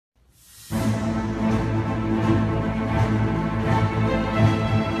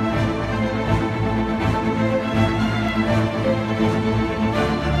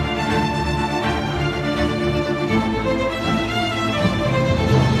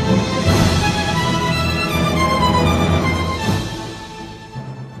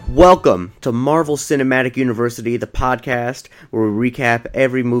Welcome to Marvel Cinematic University, the podcast where we recap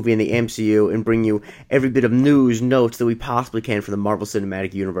every movie in the MCU and bring you every bit of news, notes that we possibly can for the Marvel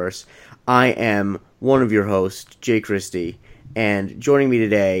Cinematic Universe. I am one of your hosts, Jay Christie, and joining me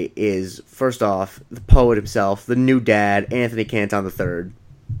today is, first off, the poet himself, the new dad, Anthony Canton III.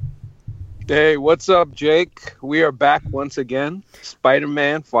 Hey, what's up, Jake? We are back once again.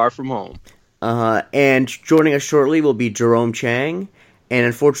 Spider-Man Far From Home. And joining us shortly will be Jerome Chang. And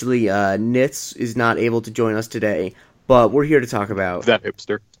unfortunately, Nitz is not able to join us today, but we're here to talk about... That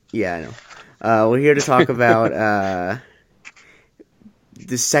hipster. Yeah, I know. We're here to talk about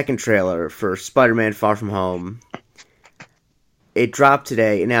the second trailer for Spider-Man Far From Home. It dropped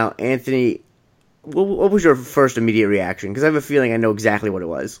today. Now, Anthony, what was your first immediate reaction? Because I have a feeling I know exactly what it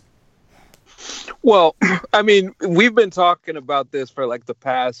was. Well, I mean, we've been talking about this for like the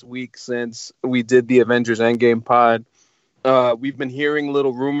past week since we did the Avengers Endgame pod. We've been hearing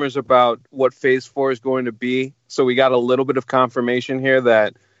little rumors about what Phase 4 is going to be. So we got a little bit of confirmation here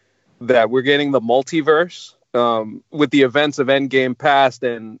that we're getting the multiverse with the events of Endgame past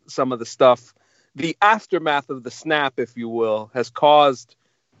and some of the stuff. The aftermath of the snap, if you will, has caused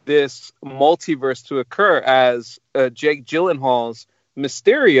this multiverse to occur as Jake Gyllenhaal's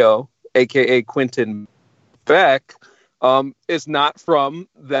Mysterio, a.k.a. Quentin Beck, is not from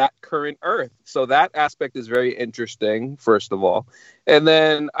that current Earth. So that aspect is very interesting, first of all. And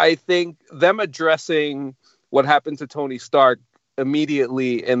then I think them addressing what happened to Tony Stark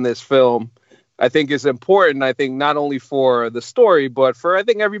immediately in this film, I think is important. I think not only for the story, but for I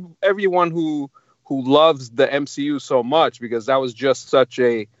think everyone who loves the MCU so much, because that was just such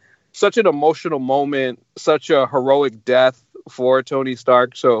an emotional moment, such a heroic death for Tony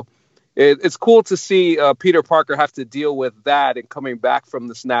Stark. So it's cool to see Peter Parker have to deal with that and coming back from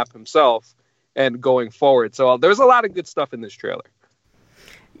the snap himself and going forward. So there's a lot of good stuff in this trailer.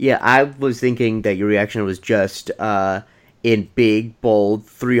 Yeah, I was thinking that your reaction was just in big, bold,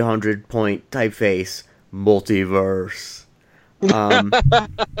 300-point typeface, multiverse. Yeah,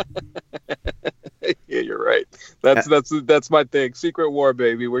 you're right. That's my thing. Secret War,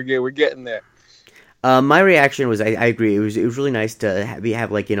 baby. We're getting there. My reaction was, I agree. It was really nice to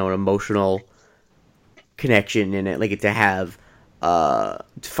have like, an emotional connection in it, like to have to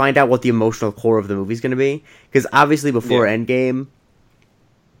find out what the emotional core of the movie is going to be. Because obviously before Endgame,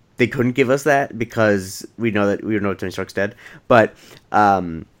 they couldn't give us that because we know Tony Stark's dead. But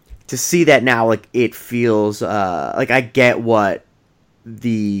to see that now, like it feels like I get what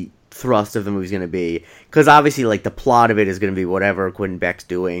the thrust of the movie's going to be, because obviously like the plot of it is going to be whatever Quentin Beck's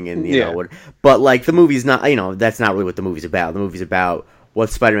doing, and you know what, but like the movie's not, that's not really what the movie's about. The movie's about what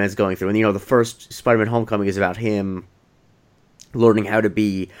Spider-Man's going through, and the first Spider-Man Homecoming is about him learning how to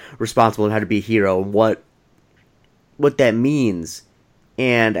be responsible and how to be a hero and what that means.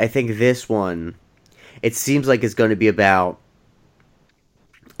 And I think this one, it seems like it's going to be about,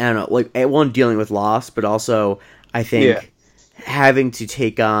 I don't know, like at one, dealing with loss, but also I think having to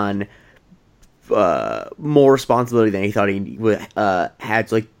take on more responsibility than he thought he had.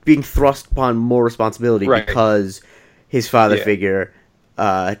 So, like, being thrust upon more responsibility because his father figure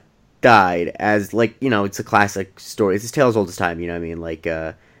died. As, like, it's a classic story. It's his tale as old as time, you know what I mean? Like,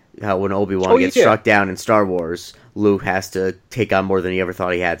 how when Obi-Wan gets struck down in Star Wars, Luke has to take on more than he ever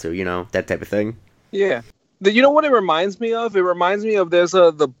thought he had to, that type of thing. Yeah. You know what it reminds me of? It reminds me of, there's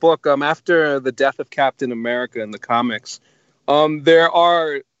the book, after the death of Captain America in the comics, there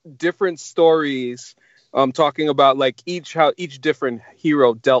are different stories talking about like how each different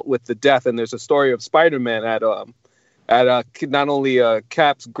hero dealt with the death, and there's a story of Spider-Man at not only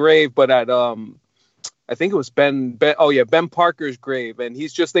Cap's grave, but at I think it was Ben Parker's grave, and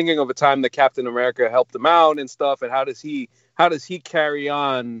he's just thinking of a time that Captain America helped him out and stuff, and how does he carry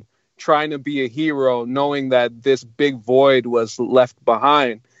on trying to be a hero knowing that this big void was left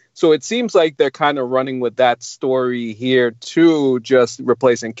behind. So it seems like they're kind of running with that story here too, just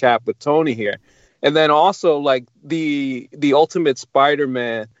replacing Cap with Tony here. And then also like the Ultimate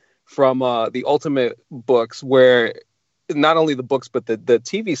Spider-Man from the Ultimate books, where not only the books but the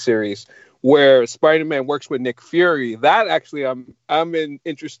TV series where Spider-Man works with Nick Fury. That actually I'm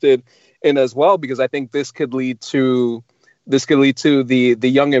interested in as well, because I think this could lead to the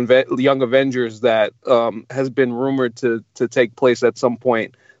young Avengers that has been rumored to take place at some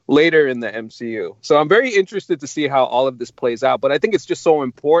point later in the MCU. So I'm very interested to see how all of this plays out. But I think it's just so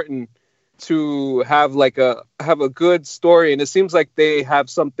important to have a good story, and it seems like they have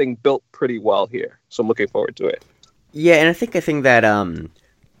something built pretty well here. So I'm looking forward to it. Yeah, and I think that I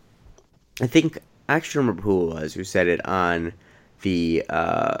actually remember who it was who said it on the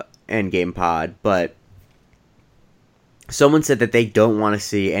Endgame pod, but Someone said that they don't want to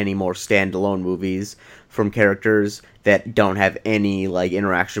see any more standalone movies from characters that don't have any like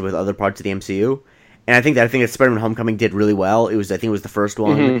interaction with other parts of the MCU. And I think that Spider-Man: Homecoming did really well. I think it was the first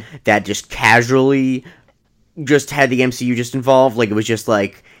one that just casually just had the MCU just involved. Like it was just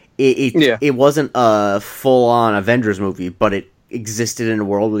like it wasn't a full-on Avengers movie, but it existed in a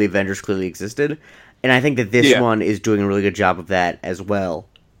world where the Avengers clearly existed. And I think that this one is doing a really good job of that as well.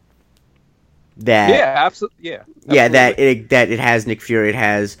 Absolutely. That it has Nick Fury, it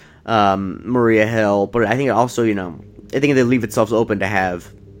has Maria Hill, but I think it also, I think they leave itself open to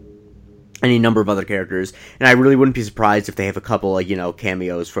have any number of other characters, and I really wouldn't be surprised if they have a couple of,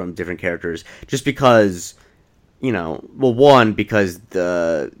 cameos from different characters, just because, one, because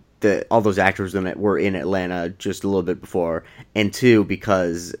the all those actors in it were in Atlanta just a little bit before, and two,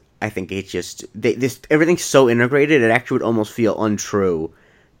 because I think it's just, everything's so integrated, it actually would almost feel untrue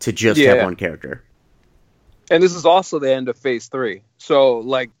to just have one character. And this is also the end of Phase 3. So,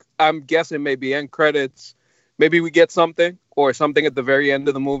 like, I'm guessing maybe end credits, maybe we get something, or something at the very end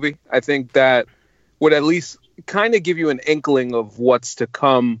of the movie. I think that would at least kind of give you an inkling of what's to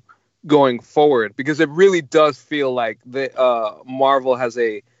come going forward, because it really does feel like the Marvel has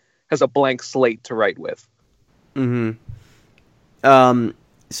a blank slate to write with. Mm-hmm.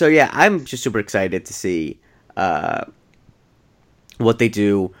 So, yeah, I'm just super excited to see what they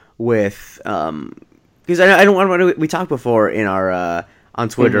do with because I don't want to. We talked before in our on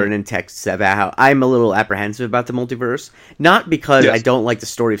Twitter and in texts about how I'm a little apprehensive about the multiverse. Not because I don't like the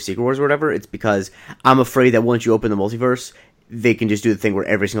story of Secret Wars or whatever. It's because I'm afraid that once you open the multiverse, they can just do the thing where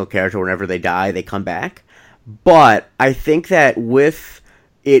every single character, whenever they die, they come back. But I think that with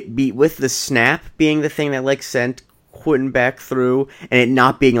the snap being the thing that like sent Quentin back through, and it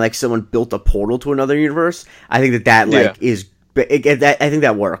not being like someone built a portal to another universe, I think that is. I think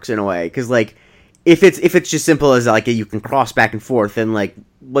that works in a way, because like if it's just simple as like you can cross back and forth, then like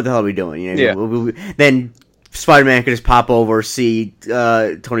what the hell are we doing? Then Spider-Man could just pop over, see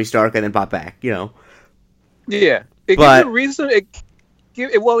Tony Stark, and then pop back. Yeah, it gives a reason. It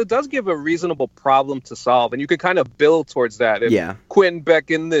does give a reasonable problem to solve, and you could kind of build towards that. If Quentin Beck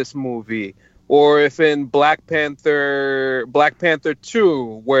in this movie, or if in Black Panther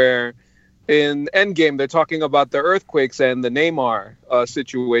 2, where in Endgame, they're talking about the earthquakes and the Neymar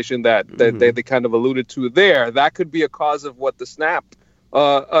situation that they kind of alluded to there. That could be a cause of what the snap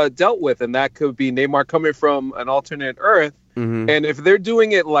dealt with, and that could be Neymar coming from an alternate Earth. And if they're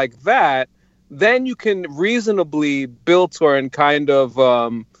doing it like that, then you can reasonably build toward and kind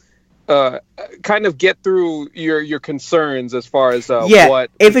of get through your concerns as far as what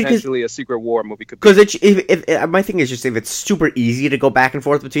potentially a Secret War movie could be. Because my thing is just if it's super easy to go back and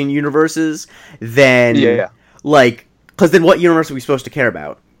forth between universes, then because then what universe are we supposed to care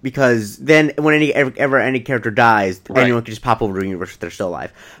about? Because then when any character dies, anyone can just pop over to a universe if they're still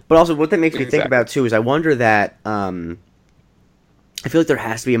alive. But also, what that makes me think about too is I wonder that I feel like there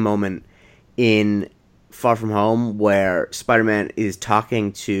has to be a moment in Far From Home where Spider-Man is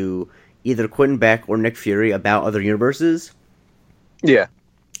talking to either Quentin Beck or Nick Fury about other universes. Yeah.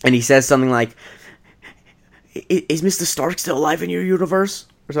 And he says something like, is Mr. Stark still alive in your universe?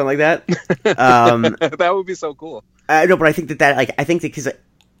 Or something like that. That would be so cool. No, but I think because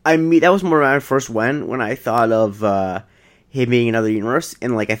that was more when I first went, when I thought of him being another universe.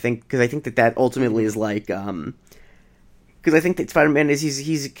 And like, I think that ultimately is like, because I think that Spider-Man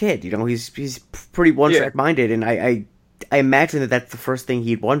he's a kid, he's pretty one-track minded, and I imagine that that's the first thing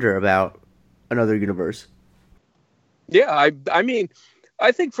he'd wonder about another universe. Yeah, I mean,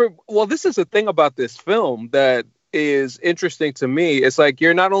 I think this is the thing about this film that is interesting to me. It's like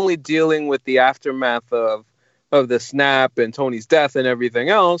you're not only dealing with the aftermath of the snap and Tony's death and everything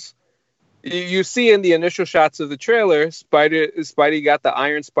else. You see in the initial shots of the trailer, Spidey got the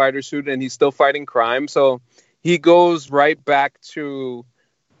Iron Spider suit and he's still fighting crime. So he goes right back to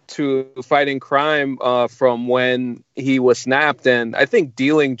fighting crime from when he was snapped, and I think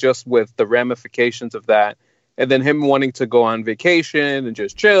dealing just with the ramifications of that, and then him wanting to go on vacation and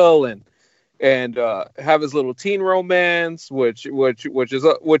just chill and have his little teen romance, which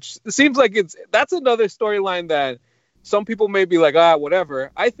seems like that's another storyline that some people may be like, whatever.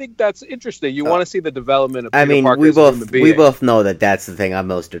 I think that's interesting. You want to see the development of Peter Parker as a human being. We both know that that's the thing I'm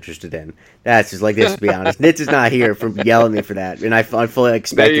most interested in. That's just like this, to be honest. Nitz is not here for yelling at me for that, and I fully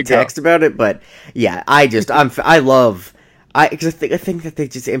expect a text about it. But yeah, because I think that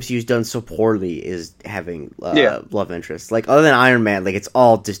MCU's done so poorly is having love interests. Like other than Iron Man, like it's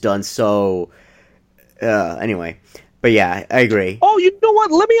all just done so. Anyway. But yeah, I agree. Oh, you know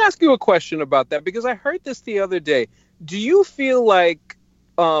what? Let me ask you a question about that, because I heard this the other day. Do you feel like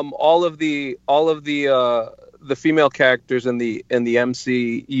all of the the female characters in the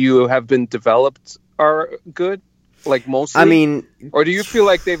MCU have been developed are good, like mostly. I mean, or do you feel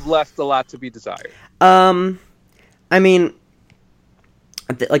like they've left a lot to be desired? I mean,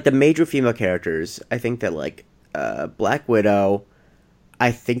 like the major female characters, I think that like Black Widow,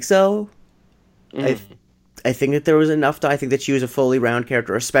 I think so. I think that there was enough to. I think that she was a fully round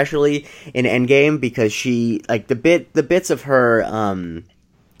character, especially in Endgame, because she like the bits of her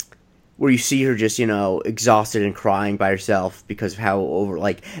where you see her just exhausted and crying by herself because of how over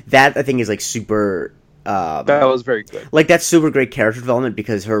like that. I think is like super. That was very good. Like that's super great character development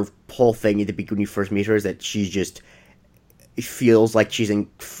because her whole thing at the beginning when you first meet her is that she's just feels like she's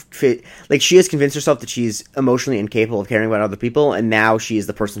like she has convinced herself that she's emotionally incapable of caring about other people, and now she is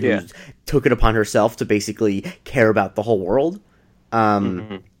the person who took it upon herself to basically care about the whole world. I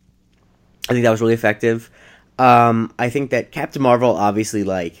think that was really effective. I think that Captain Marvel obviously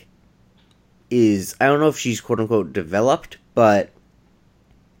like is, I don't know if she's quote unquote developed, but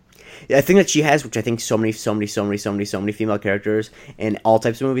I think that she has, which I think so many female characters in all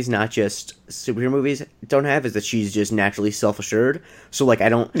types of movies, not just superhero movies, don't have, is that she's just naturally self-assured. So, like, I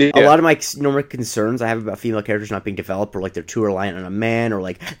don't... Yeah. A lot of my normal concerns I have about female characters not being developed, or, like, they're too reliant on a man, or,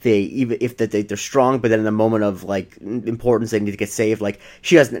 like, they're strong, but then in the moment of, like, importance, they need to get saved. Like,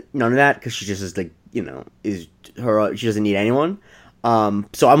 she has none of that, because she just is, like, she doesn't need anyone. So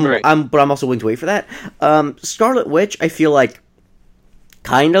but I'm also willing to wait for that. Scarlet Witch, I feel like,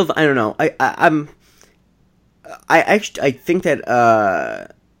 kind of, I don't know. I think that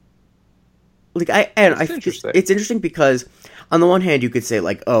I think it's interesting because on the one hand you could say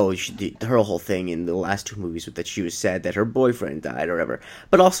like, oh, her whole thing in the last two movies was that she was sad that her boyfriend died or whatever,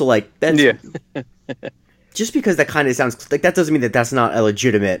 but also like that's just because that kind of sounds like that doesn't mean that that's not a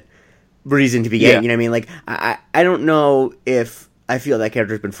legitimate reason to be gay. You know what I mean? Like I don't know if I feel that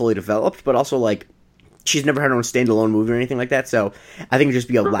character's been fully developed, but also like, she's never had her own standalone movie or anything like that, so I think it'd just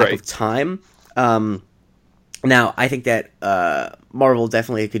be a lack of time. Now, I think that Marvel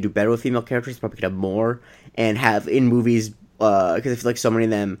definitely could do better with female characters, probably could have more, and have in movies, because I feel like so many of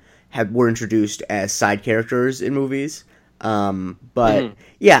them were introduced as side characters in movies. But,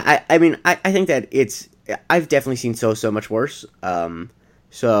 yeah, I mean, I think that I've definitely seen so much worse.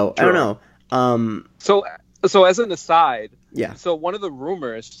 So, I don't know. So as an aside, yeah. So one of the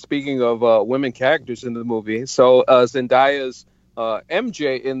rumors, speaking of women characters in the movie, so Zendaya's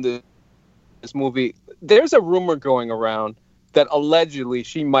MJ in this movie, there's a rumor going around that allegedly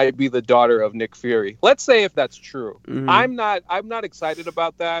she might be the daughter of Nick Fury. Let's say if that's true. Mm-hmm. I'm not excited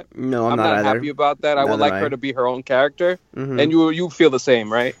about that. No, I'm not either. happy about that. I would like her to be her own character. Mm-hmm. And you feel the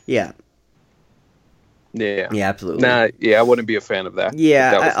same, right? Yeah. Yeah. Yeah, absolutely. Nah, yeah, I wouldn't be a fan of that.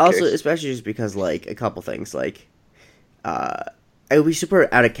 Yeah, I also, especially just because, like, a couple things, like, it would be super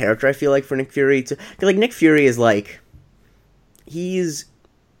out of character, I feel like, for Nick Fury to... Cause, like, Nick Fury is, like... He's,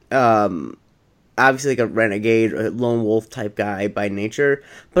 obviously, like, a renegade, a lone wolf type guy by nature,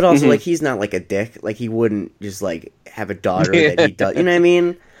 but also, like, he's not, like, a dick. Like, he wouldn't just, like, have a daughter that he does... You know what I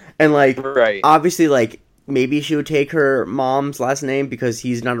mean? And, like, obviously, like... Maybe she would take her mom's last name because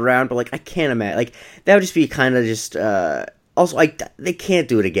he's not around, but, like, I can't imagine. Like, that would just be kind of just, also, like, they can't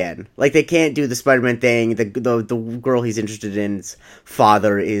do it again. Like, they can't do the Spider-Man thing. The girl he's interested in's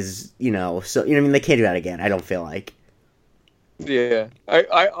father is, so, you know what I mean? They can't do that again, I don't feel like. Yeah.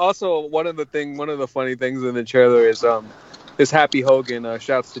 I also, one of the funny things in the trailer is Happy Hogan,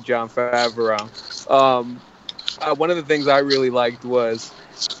 shouts to Jon Favreau. One of the things I really liked was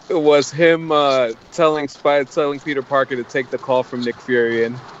him telling Peter Parker to take the call from Nick Fury,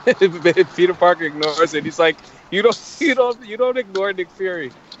 and Peter Parker ignores it. He's like, "You don't ignore Nick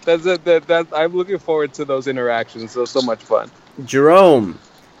Fury." That's I'm looking forward to those interactions. They're so much fun. Jerome,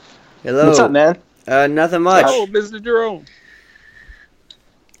 hello. What's up, man? Nothing much. Oh, Mr. Jerome.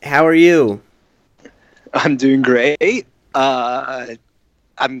 How are you? I'm doing great.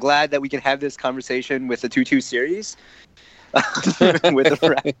 I'm glad that we can have this conversation with the 2-2 series. I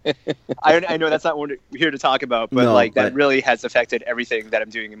know that's not what we're here to talk about, but that really has affected everything that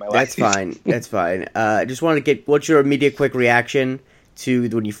I'm doing in my life. That's fine. Just want to get what's your immediate quick reaction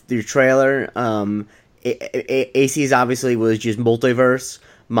to your trailer. AC's obviously was just multiverse.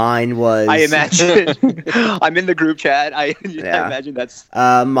 Mine was. I imagine. I'm in the group chat. I imagine that's.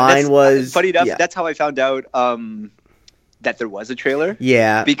 Mine was funny enough. Yeah. That's how I found out. That there was a trailer.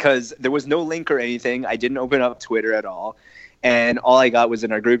 Yeah. Because there was no link or anything. I didn't open up Twitter at all. And all I got was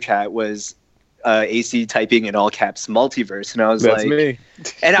in our group chat was AC typing in all caps multiverse. And I was That's me.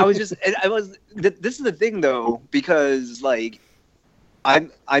 And I was just, this is the thing though, because like,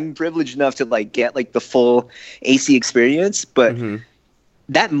 I'm privileged enough to like get like the full AC experience, but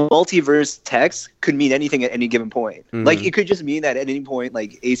that multiverse text could mean anything at any given point. Mhm. Like, it could just mean that at any point,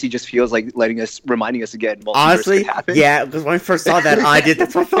 like, AC just feels like reminding us again, multiverse Honestly, could happen. yeah, because when I first saw that, I did.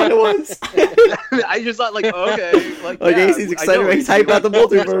 That's what I thought it was. I just thought, like, okay. Like, Like, yeah, AC's I excited, know, he's hyped about the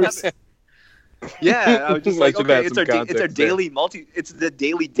multiverse. Yeah, I was just like, Like, okay, that's it's some our context daily it's the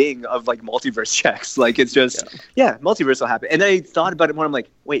daily ding of like multiverse checks. Like, it's just multiverse will happen. And I thought about it more. I'm like,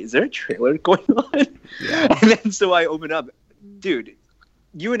 wait, is there a trailer going on? Yeah. And then so I open up, dude.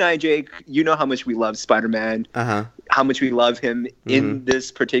 You and I, Jake, you know how much we love Spider-Man, Uh-huh. how much we love him in this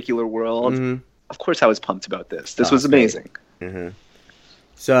particular world. Mhm. Of course, I was pumped about this. This Oh, was it's great. amazing. Mm-hmm.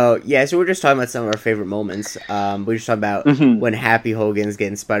 So we're just talking about some of our favorite moments. We were just talking about Mhm. when Happy Hogan's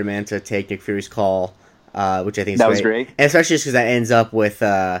getting Spider-Man to take Nick Fury's call, which I think is That was great. and especially just because that ends up with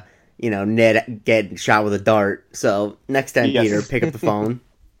Ned getting shot with a dart. So next time, Yes. Peter, pick up the phone.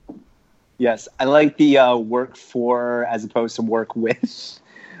 Yes, I like the work for as opposed to work with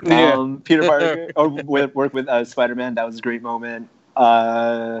Yeah. Peter Parker or work with Spider-Man. That was a great moment.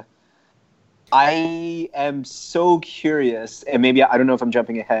 I am so curious, and maybe I don't know if I'm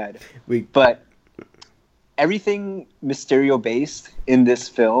jumping ahead, but everything Mysterio based in this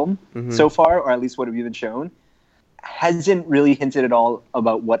film so far, or at least what we've been shown, hasn't really hinted at all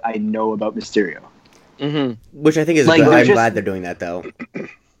about what I know about Mysterio. Mm-hmm. Which I think is Like, good. they're I'm just- glad they're doing that, though.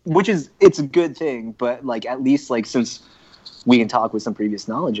 Which is, it's a good thing, but like, at least like, since we can talk with some previous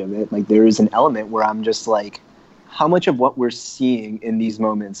knowledge of it, like, there is an element where I'm just like, how much of what we're seeing in these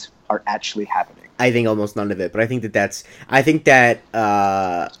moments are actually happening? I think almost none of it, but I think that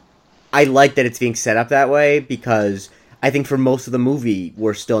I like that it's being set up that way, because I think for most of the movie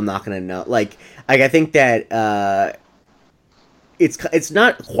we're still not going to know. Like I think that it's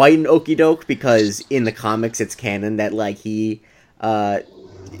not quite an okie doke, because in the comics it's canon that like he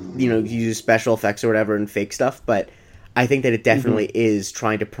uses special effects or whatever and fake stuff, but I think that it definitely is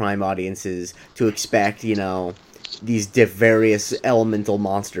trying to prime audiences to expect these various elemental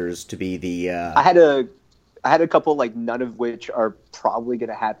monsters to be the. I had a couple, like, none of which are probably going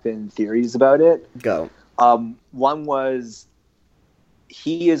to happen, theories about it. Go. One was,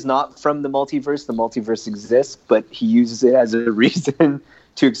 he is not from the multiverse. The multiverse exists, but he uses it as a reason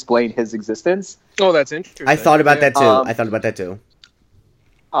to explain his existence. Oh, that's interesting. I thought about that too. Um, I thought about that too.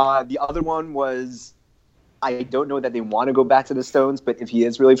 The other one was, I don't know that they want to go back to the stones, but if he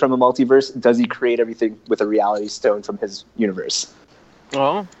is really from a multiverse, does he create everything with a reality stone from his universe?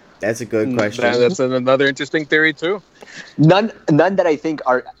 Oh, That's a good question. that's another interesting theory too. None that I think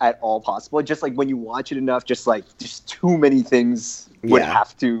are at all possible. Just like when you watch it enough, just too many things would Yeah.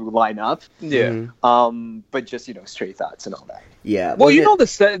 have to line up. Yeah. Mhm. But just stray thoughts and all that. Yeah. Well, the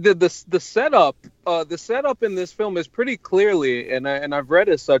setup in this film is pretty clearly, and I've read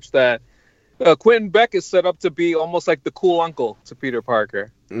as such that Quentin Beck is set up to be almost like the cool uncle to Peter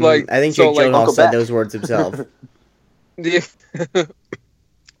Parker. Like, I think so, Jake like, Gyllenhaal Uncle said Beck. those words himself. Yeah.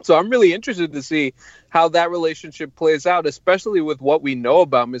 So I'm really interested to see how that relationship plays out, especially with what we know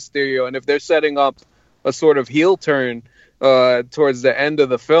about Mysterio, and if they're setting up a sort of heel turn towards the end of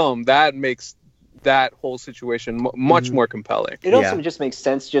the film, that makes that whole situation much more compelling. It also Yeah. just makes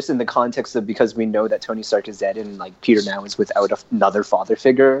sense just in the context of, because we know that Tony Stark is dead and like Peter now is without another father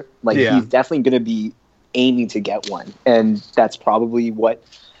figure. Like, Yeah. he's definitely going to be aiming to get one, and that's probably what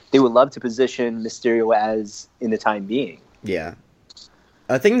they would love to position Mysterio as in the time being. Yeah.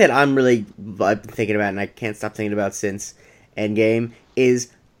 A thing that I've been thinking about, and I can't stop thinking about since Endgame, is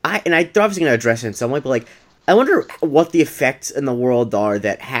and I'm obviously going to address it in some way, but like, I wonder what the effects in the world are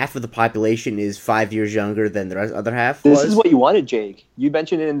that half of the population is 5 years younger than the other half was. This is what you wanted, Jake. You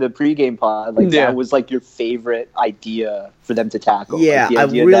mentioned it in the pregame pod. Like, Yeah. that was like your favorite idea for them to tackle. Yeah, Like, the I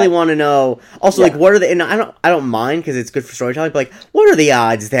idea really that- want to know. Also, Yeah. like, what are the? And I don't mind because it's good for storytelling. But like, what are the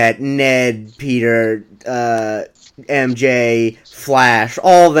odds that Ned, Peter, MJ, Flash,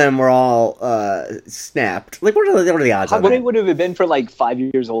 all of them were all snapped? Like, what are the odds? on What that? it would have been for like 5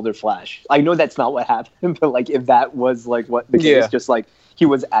 years older Flash. I know that's not what happened, but like, if that was like what the case, Yeah. just like he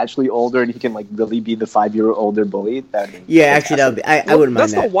was actually older and he can like really be the 5 year older bully. That'd be Yeah, actually, that would be, I wouldn't mind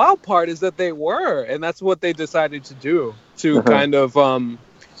That's that. the wild part, is that they were, and that's what they decided to do to Uh-huh. kind of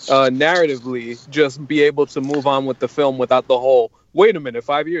narratively just be able to move on with the film without the whole, wait a minute,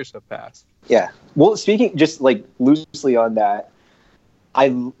 5 years have passed. Yeah. Well, speaking just like loosely on that,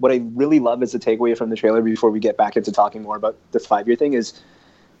 what I really love as a takeaway from the trailer before we get back into talking more about the 5 year thing is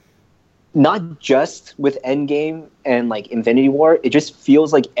not just with Endgame and like Infinity War. It just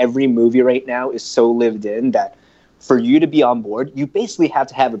feels like every movie right now is so lived in that for you to be on board, you basically have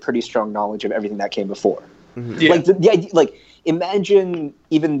to have a pretty strong knowledge of everything that came before. Yeah. Like the idea, like imagine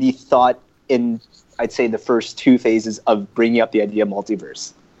even the thought in I'd say, the first two phases of bringing up the idea of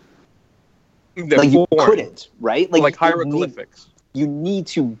multiverse. They're Like, you foreign. couldn't, right? Like hieroglyphics. You need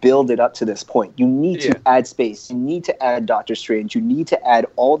to build it up to this point. You need to add space. You need to add Doctor Strange. You need to add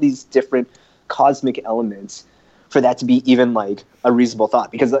all these different cosmic elements for that to be even like a reasonable thought.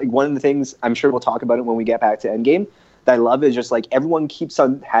 Because like one of the things, I'm sure we'll talk about it when we get back to Endgame, that I love is just like everyone keeps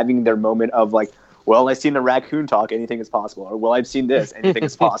on having their moment of like, well, I've seen a raccoon talk, anything is possible. Or, well, I've seen this, anything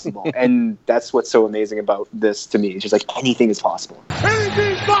is possible. And that's what's so amazing about this to me. It's just like anything is possible.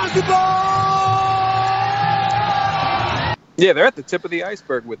 Anything's possible! Yeah, they're at the tip of the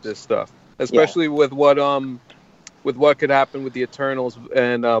iceberg with this stuff, especially with what could happen with the Eternals.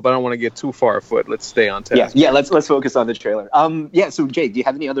 And but I don't want to get too far afoot. Let's stay on task. Yeah. Let's focus on the trailer. So Jake, do you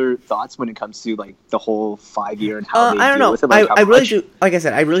have any other thoughts when it comes to like the whole 5 year and how they I don't deal know. with it? Like, I really do. Like I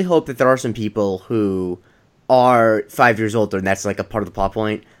said, I really hope that there are some people who are 5 years older, and that's like a part of the plot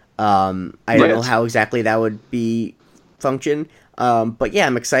point. I don't know how exactly that would be function. But yeah,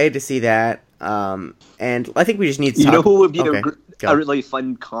 I'm excited to see that. And I think we just need to You know who would be Go. a really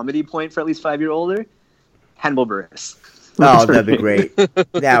fun comedy point for at least 5 year older? Hannibal Buress. Oh, that'd be great.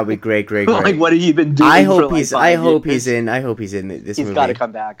 That would be great. Like, what have you been doing? I for, hope like, he's. 5 I hope years? he's in. I hope he's in this movie. He's got to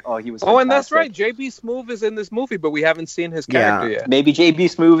come back. Oh, he was. Oh, and that's fantastic. right. JB Smoove is in this movie, but we haven't seen his character yet. Maybe JB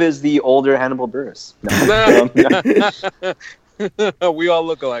Smoove is the older Hannibal Buress. No. We all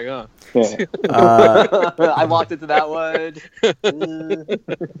look alike, huh? Yeah. I walked into that one.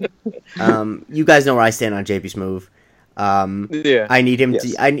 You guys know where I stand on JB Smoove. Yeah. I need him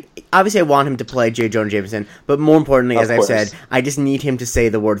to. Obviously, I want him to play J. Jonah Jameson, but more importantly, as I've said, I just need him to say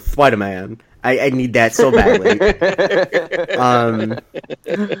the word Spider-Man. I need that so badly.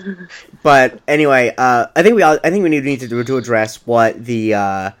 But anyway, I think we need to address what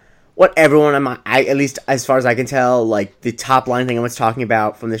the what everyone at least as far as I can tell, like the top line thing I was talking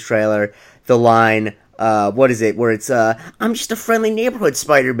about from this trailer, the line. What is it? Where it's I'm just a friendly neighborhood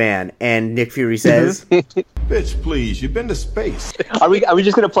Spider-Man, and Nick Fury says, Bitch, please, you've been to space. Are we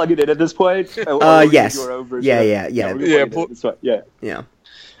just gonna plug it in at this point? Yes. Yeah. Yeah.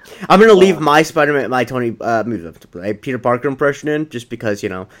 I'm gonna leave my Spider-Man, my Tony, Peter Parker impression in, just because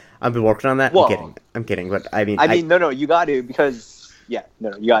I've been working on that. Well, I'm kidding, but I mean, no, you got to because you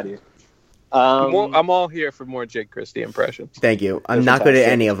got to. I'm all here for more Jake Christie impressions. Thank you. I'm not good at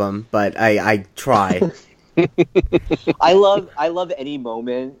any of them, but I try. I love any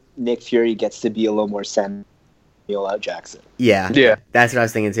moment Nick Fury gets to be a little more Samuel L. Jackson. Yeah. That's what I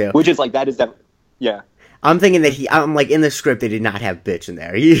was thinking too. Which is like yeah. I'm thinking that I'm like in the script they did not have bitch in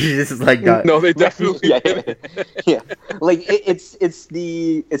there. He just is like not. No, they definitely didn't. Yeah. Like it's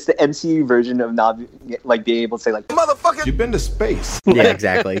the MCU version of not like being able to say like Motherfucker, you've been to space. Yeah,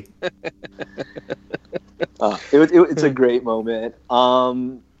 exactly. It's a great moment.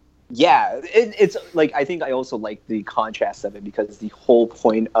 It's like I think I also like the contrast of it because the whole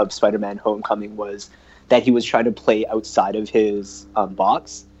point of Spider-Man: Homecoming was that he was trying to play outside of his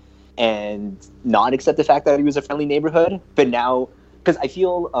box and not accept the fact that he was a friendly neighborhood. But now, because I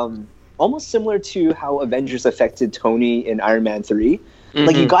feel almost similar to how Avengers affected Tony in Iron Man 3. Mm-hmm.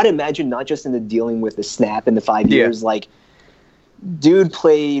 Like, you got to imagine not just in the dealing with the snap in the 5 years, like, dude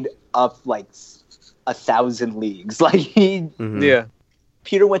played up like 1,000 leagues. Like,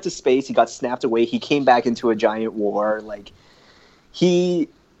 Peter went to space, he got snapped away, he came back into a giant war. Like,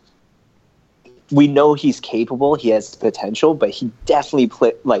 we know he's capable, he has potential, but he definitely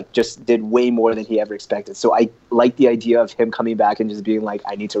just did way more than he ever expected. So I like the idea of him coming back and just being like,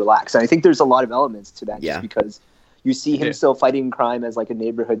 I need to relax. And I think there's a lot of elements to that, just because you see him still fighting crime as like a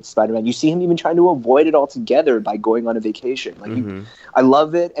neighborhood Spider-Man. You see him even trying to avoid it altogether by going on a vacation. Like, I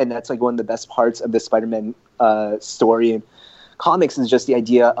love it, and that's like one of the best parts of the Spider-Man story and comics is just the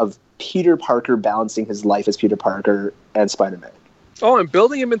idea of Peter Parker balancing his life as Peter Parker and Spider-Man. Oh, and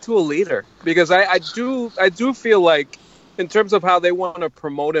building him into a leader, because I do feel like in terms of how they want to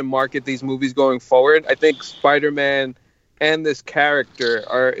promote and market these movies going forward, I think Spider-Man and this character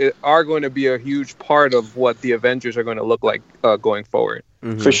are going to be a huge part of what the Avengers are going to look like going forward.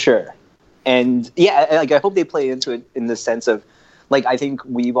 For sure. And like I hope they play into it in the sense of like I think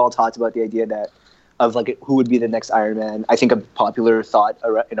we've all talked about the idea that of like who would be the next Iron Man. I think a popular thought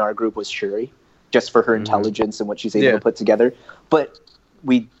in our group was Shuri, just for her intelligence and what she's able to put together. But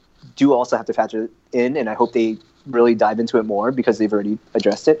we do also have to factor in, and I hope they really dive into it more because they've already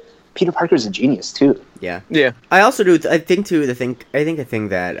addressed it. Peter Parker's a genius too. Yeah. Yeah. I also do. I think the thing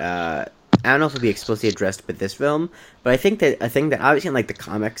that I don't know if it'll be explicitly addressed with this film, but I think that obviously in like the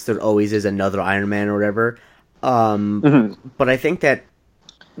comics there always is another Iron Man or whatever. But I think that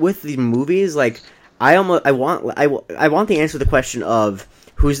with the movies, like I want the answer to the question of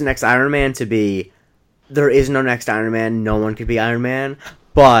who's the next Iron Man to be there is no next Iron Man. No one could be Iron Man,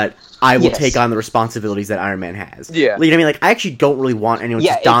 but I will take on the responsibilities that Iron Man has. Yeah. Like, you know what I mean? Like, I actually don't really want anyone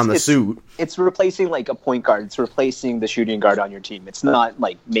to don the suit. It's replacing, like, a point guard. It's replacing the shooting guard on your team. It's not,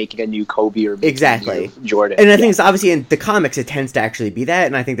 like, making a new Kobe or exactly a new Jordan. And I think it's obviously in the comics it tends to actually be that,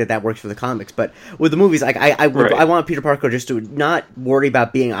 and I think that works for the comics. But with the movies, like, I want Peter Parker just to not worry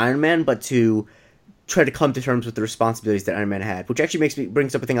about being Iron Man, but to try to come to terms with the responsibilities that Iron Man had. Which actually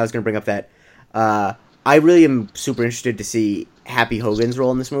brings up a thing I was going to bring up, that I really am super interested to see Happy Hogan's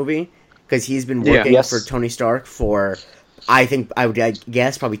role in this movie, because he's been working for Tony Stark for, I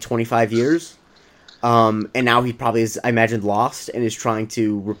guess, probably 25 years. And now he probably is, I imagine, lost and is trying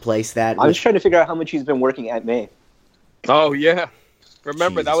to replace that. I was trying to figure out how much he's been working at May. Oh, yeah.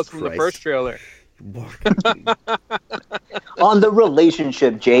 Remember, Jesus that was from Christ. the first trailer. On the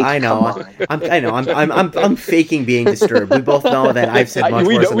relationship, Jake. I know. I'm faking being disturbed. We both know that I've said much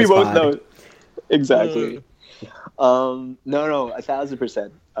worse on this pod. Know. Exactly. No,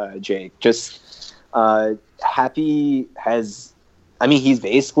 1,000%, Jake. Just Happy has. I mean, he's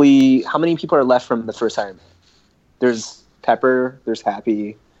basically. How many people are left from the first Iron Man? There's Pepper. There's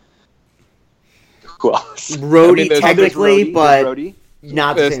Happy. Who else? Rhodey, technically, Rhodey, but Rhodey.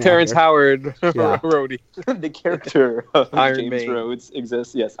 not There's the Terrence actor. Howard, Yeah. Rhodey. The character of Iron James Man. Rhodes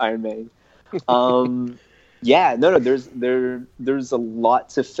exists. Yes, Iron Man. Yeah, no. There's a lot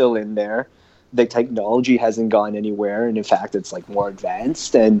to fill in there. The technology hasn't gone anywhere, and in fact, it's like more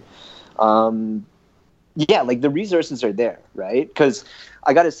advanced. And yeah, like the resources are there, right? Because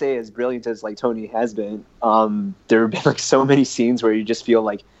I gotta say, as brilliant as like Tony has been, there have been like so many scenes where you just feel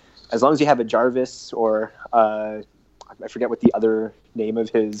like, as long as you have a Jarvis or I forget what the other name of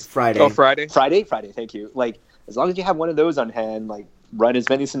his Friday. Oh, Friday. Friday. Thank you. Like, as long as you have one of those on hand, like run as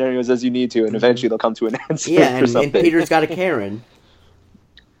many scenarios as you need to, and eventually they'll come to an answer. Yeah, for and something. Peter's got a Karen.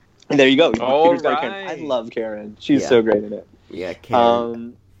 And there you go. All Peter's got a Karen. I right. love Karen. She's Yeah. so great in it. Yeah,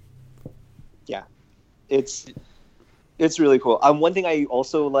 Karen. Yeah, it's really cool. One thing I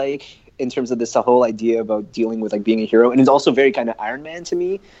also like in terms of this whole idea about dealing with like being a hero, and it's also very kind of Iron Man to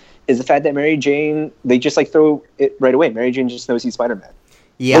me, is the fact that Mary Jane, they just like throw it right away. Mary Jane just knows he's Spider-Man.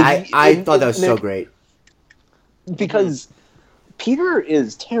 Yeah, like, I thought that was so great. Because Peter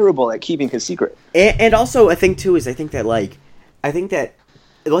is terrible at keeping his secret. And also, I think that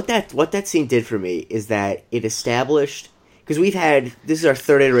what that scene did for me is that it established, because this is our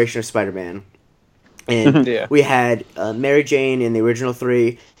third iteration of Spider-Man, and Yeah. we had Mary Jane in the original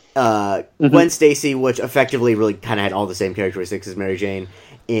three, Gwen Stacy, which effectively really kind of had all the same characteristics as Mary Jane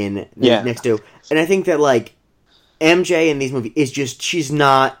in the next two, and I think that like MJ in these movies is just, she's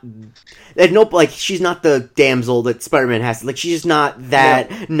not the damsel that Spider-Man has. Like, she's just not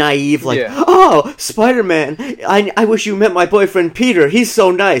that naive, like, oh, Spider-Man, I wish you met my boyfriend Peter, he's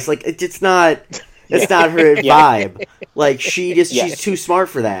so nice. Like, it's not her vibe. Like, she's too smart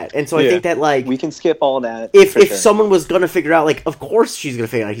for that. And so I think that, like, we can skip all that. If someone was gonna figure out, like, of course she's gonna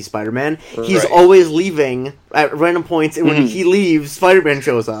figure out he's Spider-Man. He's always leaving at random points, and when he leaves, Spider-Man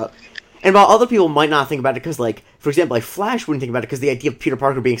shows up. And while other people might not think about it, because, like, for example, like, Flash wouldn't think about it because the idea of Peter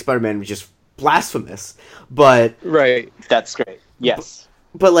Parker being Spider-Man was just blasphemous. But Right. That's great. Yes.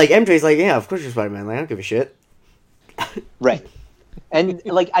 But like, MJ's like, yeah, of course you're Spider-Man. Like, I don't give a shit. Right. And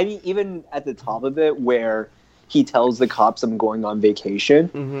like, I mean, even at the top of it, where he tells the cops I'm going on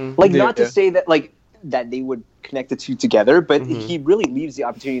vacation, like, not to say that like that they would connect the two together, but he really leaves the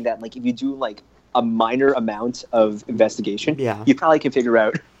opportunity that like if you do like a minor amount of investigation, you probably can figure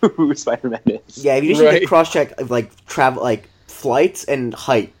out who Spider-Man is. Yeah, if you just need to cross-check like travel, like flights and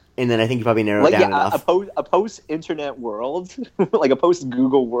height, and then I think you probably narrow it down enough. A post-internet world, like a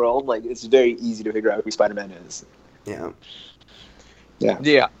post-Google world, like it's very easy to figure out who Spider-Man is. Yeah.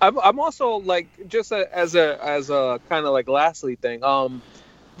 Yeah. I'm also like, just as a kind of like lastly thing.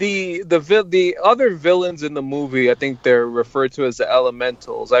 The other villains in the movie, I think they're referred to as the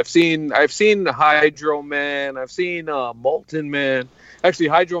Elementals. I've seen Hydro Man. I've seen Molten Man. Actually,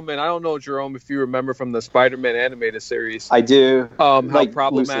 Hydro Man, I don't know, Jerome, if you remember from the Spider-Man animated series. I do. How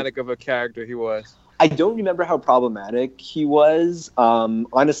problematic of a character he was. I don't remember how problematic he was.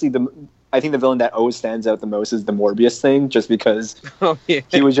 Honestly, I think the villain that always stands out the most is the Morbius thing, just because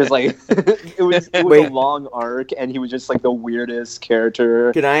he was just like it was a long arc, and he was just like the weirdest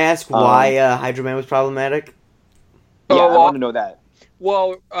character. Can I ask why Hydro Man was problematic? Yeah, I want to know that.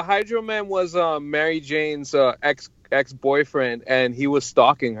 Well, Hydro Man was Mary Jane's ex-boyfriend, and he was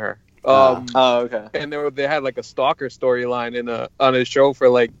stalking her. Okay. And they had like a stalker storyline on a show for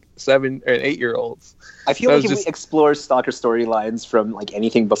like 7 and 8 year olds. I feel like if we explore stalker storylines from like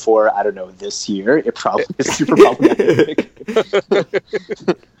anything before, I don't know, this year, it probably is super problematic.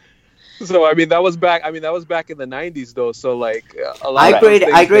 So I mean that was back. I mean that was back in the '90s though. So like a lot I of grade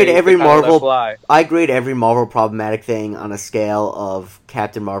things I grade they every kinda let Marvel fly. I grade every Marvel problematic thing on a scale of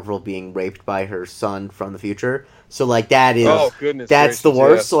Captain Marvel being raped by her son from the future. So like that is Oh goodness, that's the gracious,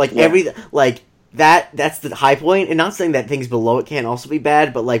 worst. yes. So like Yeah. every like that's the high point. And not saying that things below it can't also be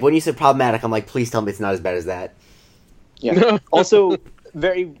bad, but like when you said problematic, I'm like, please tell me it's not as bad as that. Yeah. Also,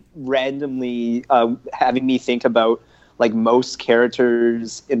 very randomly having me think about like most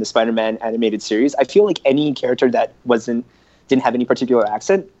characters in the Spider-Man animated series. I feel like any character that didn't have any particular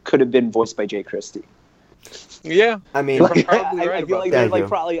accent could have been voiced by Jay Christie. Yeah, I mean, You're Like, probably I right feel about like that. there's Thank like you.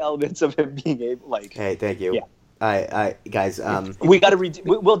 probably elements of him being able like. hey, thank you. Yeah. I guys, We got to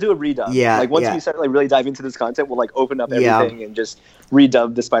we'll do a redub. Yeah, like once yeah. we start like really dive into this content, we'll like open up Yeah. everything and just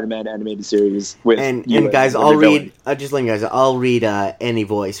redub the Spider-Man animated series with and you guys, and I'll your villain. read. Just letting you guys, I'll read any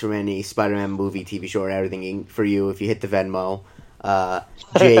voice from any Spider-Man movie, TV show, or everything for you if you hit the Venmo,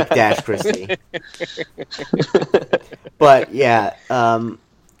 Jake Dash Christie. But yeah,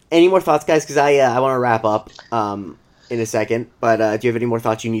 any more thoughts, guys? Because I want to wrap up in a second. But do you have any more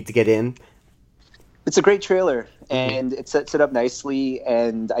thoughts you need to get in? It's a great trailer, and it sets it up nicely.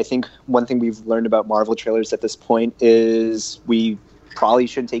 And I think one thing we've learned about Marvel trailers at this point is we probably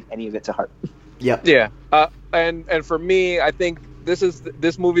shouldn't take any of it to heart. Yep. Yeah, and for me, I think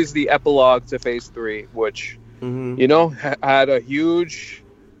this movie is the epilogue to Phase 3, which Mm-hmm. you know had a huge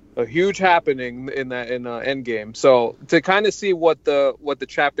happening in Endgame. So to kind of see what the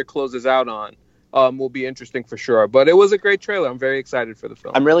chapter closes out on will be interesting for sure. But it was a great trailer. I'm very excited for the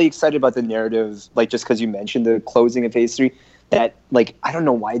film. I'm really excited about the narrative, like just because you mentioned the closing of Phase 3, that like I don't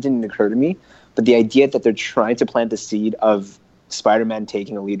know why it didn't occur to me, but the idea that they're trying to plant the seed of Spider-Man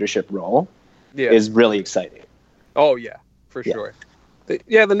taking a leadership role Yeah. is really exciting. Oh yeah, for Yeah. sure.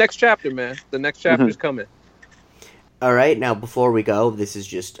 The next chapter, man. The next chapter's coming. All right, now before we go, this is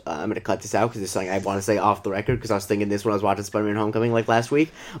just I'm going to cut this out because it's something I want to say off the record because I was thinking this when I was watching Spider-Man Homecoming like last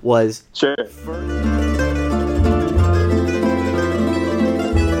week was Sure.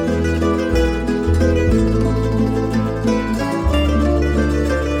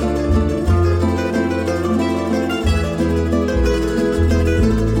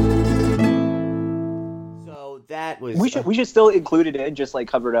 so that was We should still include it in, just like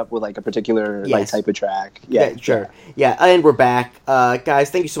cover it up with like a particular like Yes. type of track. Yeah, sure. Yeah, and we're back. Guys,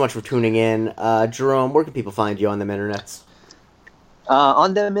 thank you so much for tuning in. Jerome, where can people find you on the internets?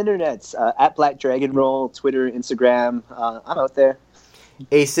 On them internets, at Black Dragon Roll, Twitter, Instagram. I'm out there.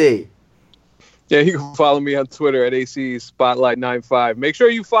 AC. Yeah, you can follow me on Twitter at AC Spotlight95. Make sure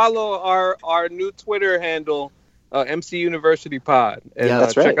you follow our new Twitter handle, MC University Pod, and Yeah,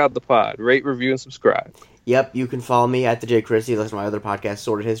 that's check right. out the pod. Rate, review, and subscribe. Yep, you can follow me at the J Christie. Listen to my other podcast,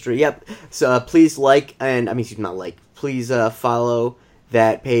 Sorted History. Yep. So please like and please follow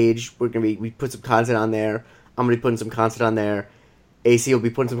that page. We put some content on there. I'm gonna be putting some content on there. AC will be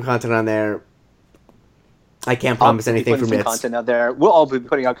putting some content on there. I can't promise I'll be anything putting from some it. content out there. We'll all be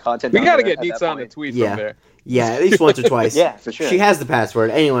putting out content. We out got to there get at Neats that on a point. tweet Yeah. from there. Yeah, at least once or twice. Yeah, for sure. She has the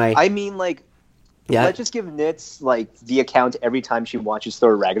password. Anyway, I mean, like, yeah. let's just give Nitz like the account every time she watches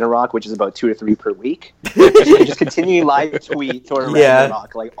Thor Ragnarok, which is about 2 to 3 per week. And just continue live tweet Thor Yeah.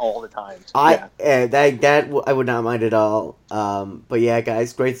 Ragnarok like all the time. I would not mind at all. But yeah,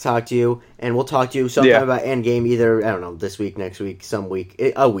 guys, great to talk to you, and we'll talk to you sometime Yeah. about Endgame either I don't know this week, next week, some week,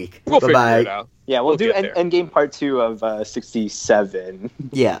 a week. We'll Bye-bye. figure it out. Yeah, we'll We'll do get there. Endgame Part 2 of 67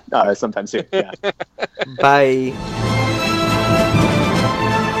 Yeah. sometime soon. Yeah. Bye.